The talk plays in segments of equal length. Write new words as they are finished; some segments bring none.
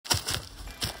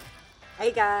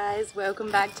Hey guys,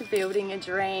 welcome back to Building a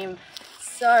Dream.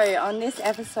 So on this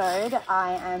episode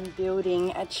I am building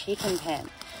a chicken pen.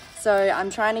 So I'm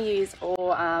trying to use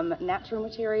all natural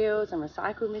materials and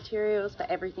recycled materials for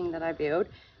everything that I build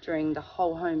during the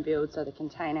whole home build. So the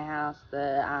container house,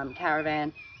 the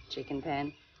caravan, chicken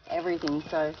pen, everything.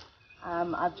 So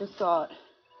I've just got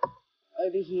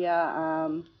over here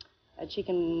a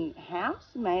chicken house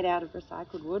made out of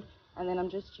recycled wood, and then I'm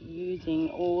just using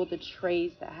all the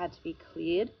trees that had to be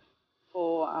cleared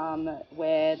for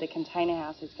where the container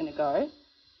house is going to go.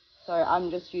 So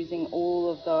I'm just using all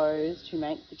of those to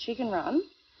make the chicken run.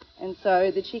 And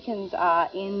so the chickens are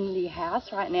in the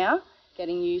house right now,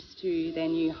 getting used to their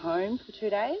new home for 2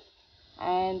 days.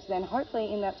 And then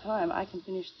hopefully in that time I can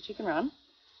finish the chicken run.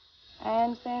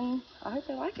 And then I hope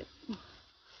they like it.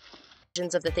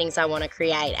 Of the things I want to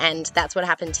create, and that's what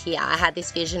happened here. I had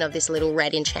this vision of this little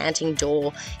red enchanting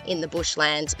door in the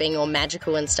bushlands being all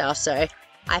magical and stuff, so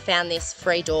I found this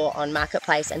free door on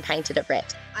Marketplace and painted it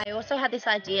red. I also had this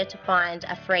idea to find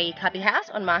a free cubby house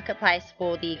on Marketplace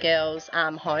for the girls'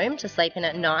 home to sleep in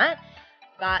at night,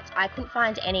 but I couldn't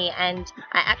find any, and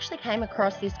I actually came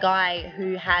across this guy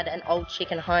who had an old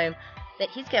chicken home that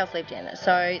his girls lived in,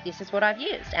 so this is what I've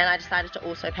used, and I decided to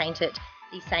also paint it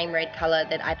the same red colour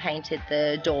that I painted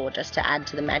the door, just to add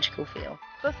to the magical feel.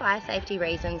 For fire safety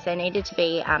reasons, there needed to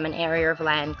be an area of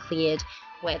land cleared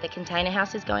where the container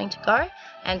house is going to go,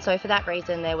 and so for that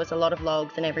reason there was a lot of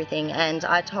logs and everything, and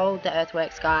I told the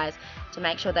earthworks guys to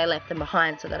make sure they left them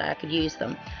behind so that I could use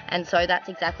them, and so that's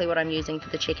exactly what I'm using for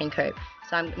the chicken coop.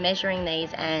 So I'm measuring these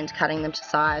and cutting them to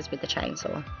size with the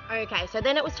chainsaw. Okay, so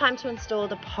then it was time to install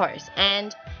the posts,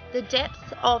 and the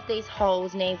depth of these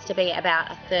holes needs to be about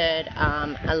a third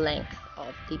a length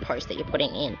of the post that you're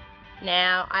putting in.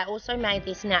 Now, I also made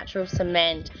this natural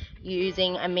cement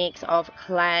using a mix of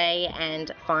clay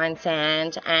and fine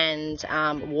sand and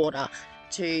water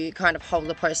to kind of hold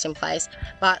the post in place,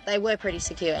 but they were pretty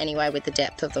secure anyway with the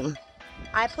depth of them.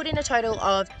 I put in a total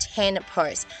of 10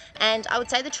 posts, and I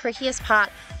would say the trickiest part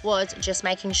was just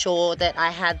making sure that I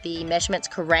had the measurements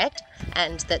correct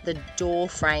and that the door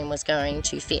frame was going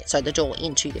to fit, so the door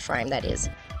into the frame, that is.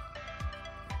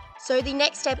 So the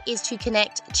next step is to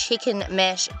connect chicken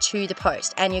mesh to the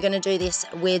post, and you're going to do this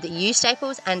with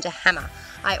U-staples and a hammer.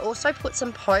 I also put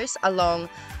some posts along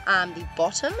the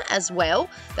bottom as well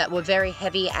that were very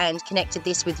heavy and connected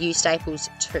this with U-staples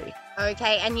too.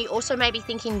 Okay, and you also may be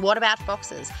thinking, what about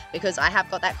foxes? Because I have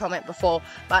got that comment before,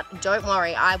 but don't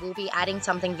worry, I will be adding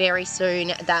something very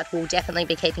soon that will definitely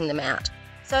be keeping them out.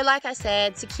 So like I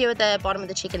said, secure the bottom of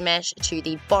the chicken mesh to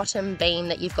the bottom beam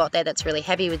that you've got there that's really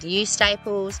heavy with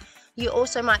U-staples. You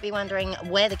also might be wondering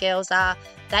where the girls are.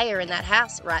 They are in that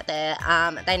house right there.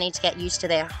 They need to get used to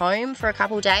their home for a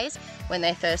couple of days when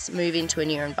they first move into a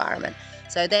new environment.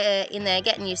 So they're in there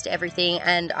getting used to everything,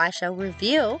 and I shall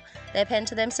reveal their pen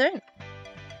to them soon.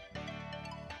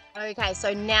 Okay,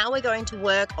 so now we're going to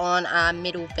work on our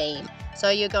middle beam. So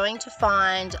you're going to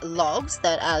find logs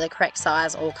that are the correct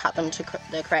size, or cut them to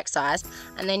the correct size,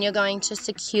 and then you're going to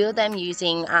secure them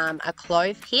using a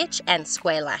clove hitch and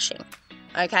square lashing.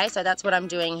 Okay, so that's what I'm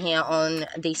doing here on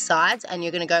the sides, and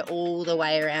you're going to go all the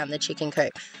way around the chicken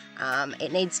coop.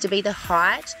 It needs to be the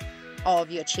height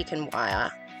of your chicken wire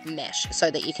mesh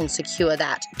so that you can secure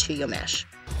that to your mesh.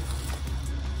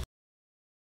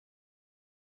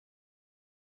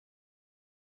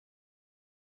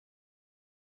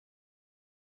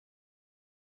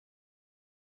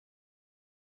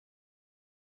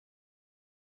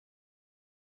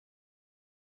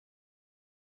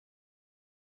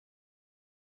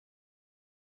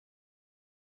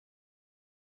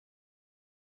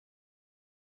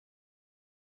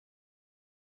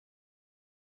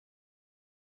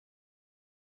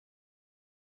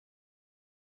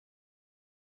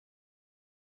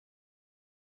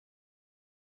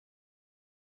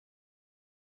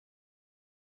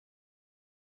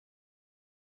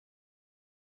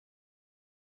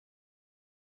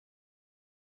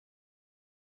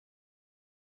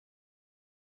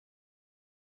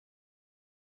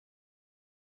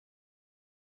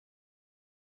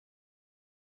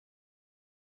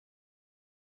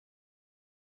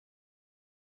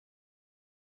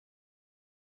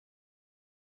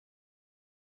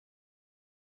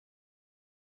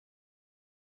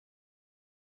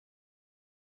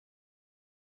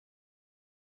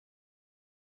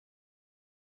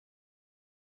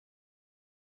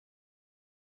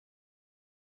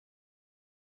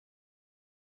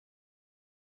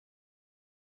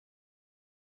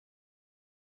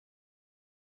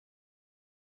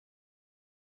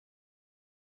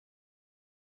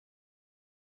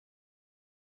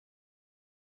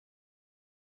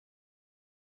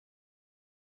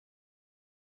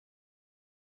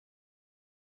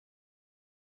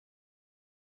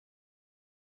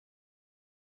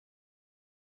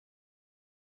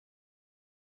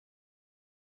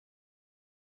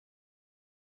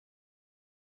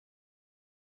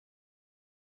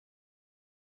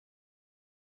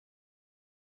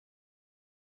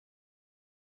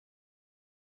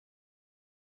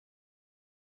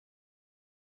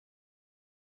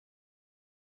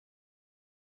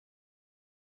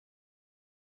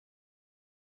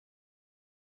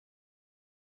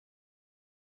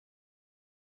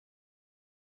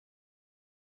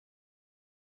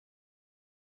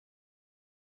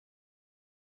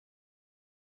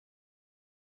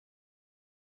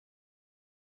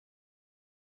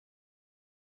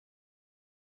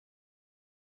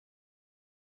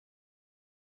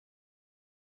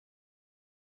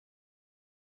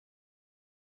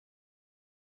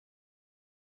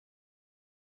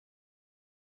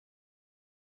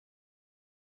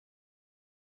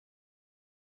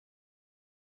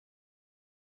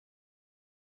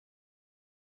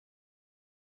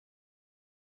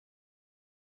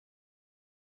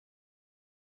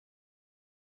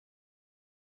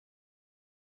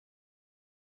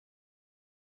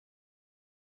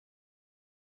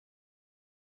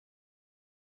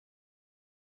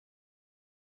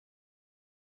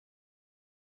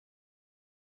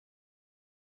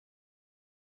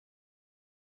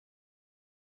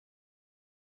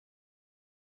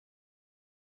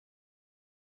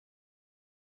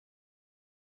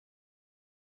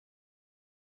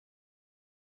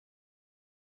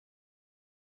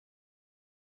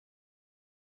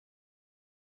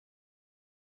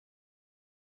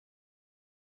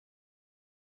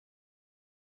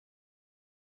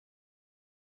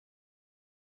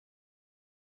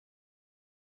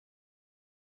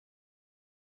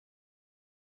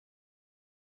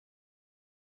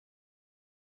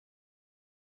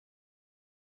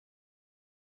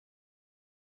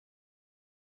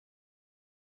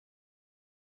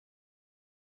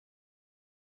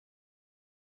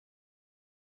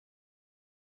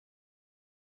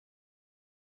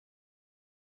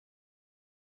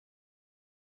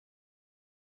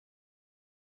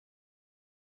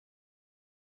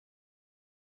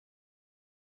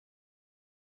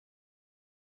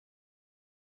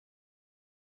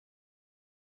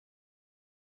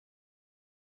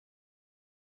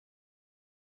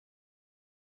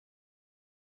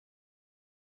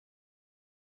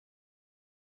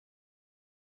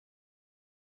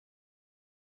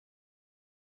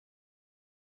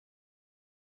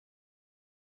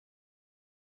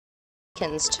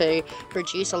 chickens to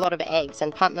produce a lot of eggs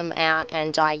and pump them out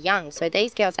and die young. So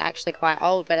these girls are actually quite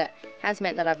old, but it has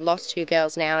meant that I've lost 2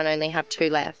 girls now and only have 2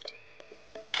 left.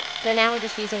 So now we're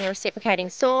just using a reciprocating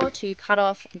saw to cut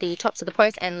off the tops of the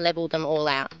posts and level them all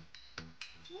out.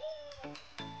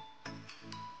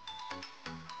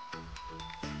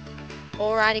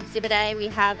 Alright, Exhibit A, we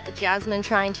have Jasmine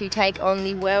trying to take on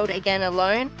the world again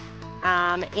alone.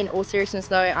 In all seriousness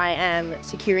though, I am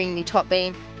securing the top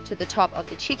beam to the top of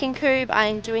the chicken coop. I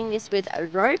am doing this with a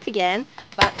rope again,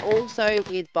 but also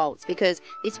with bolts, because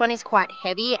this one is quite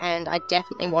heavy and I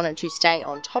definitely want it to stay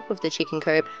on top of the chicken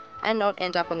coop and not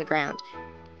end up on the ground.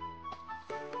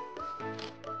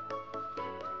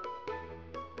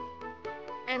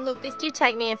 And look, this did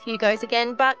take me a few goes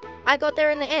again, but I got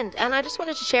there in the end. And I just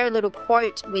wanted to share a little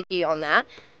quote with you on that.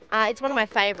 It's one of my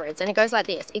favorites, and it goes like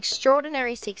this: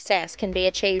 extraordinary success can be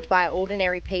achieved by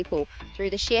ordinary people through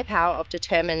the sheer power of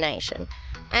determination.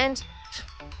 And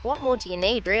what more do you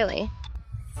need, really?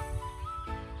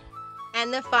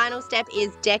 And the final step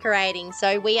is decorating.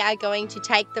 So we are going to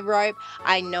take the rope.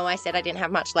 I know I said I didn't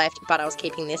have much left, but I was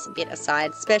keeping this bit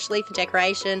aside, especially for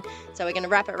decoration. So we're going to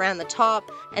wrap it around the top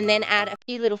and then add a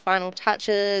few little final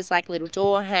touches, like a little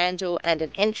door handle and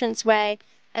an entranceway.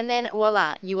 And then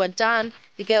voila, you are done.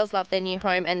 The girls love their new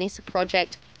home, and this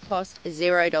project cost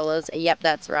 $0. Yep,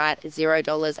 that's right,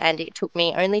 $0. And it took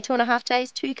me only 2.5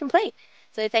 days to complete.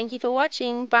 So thank you for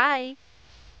watching. Bye.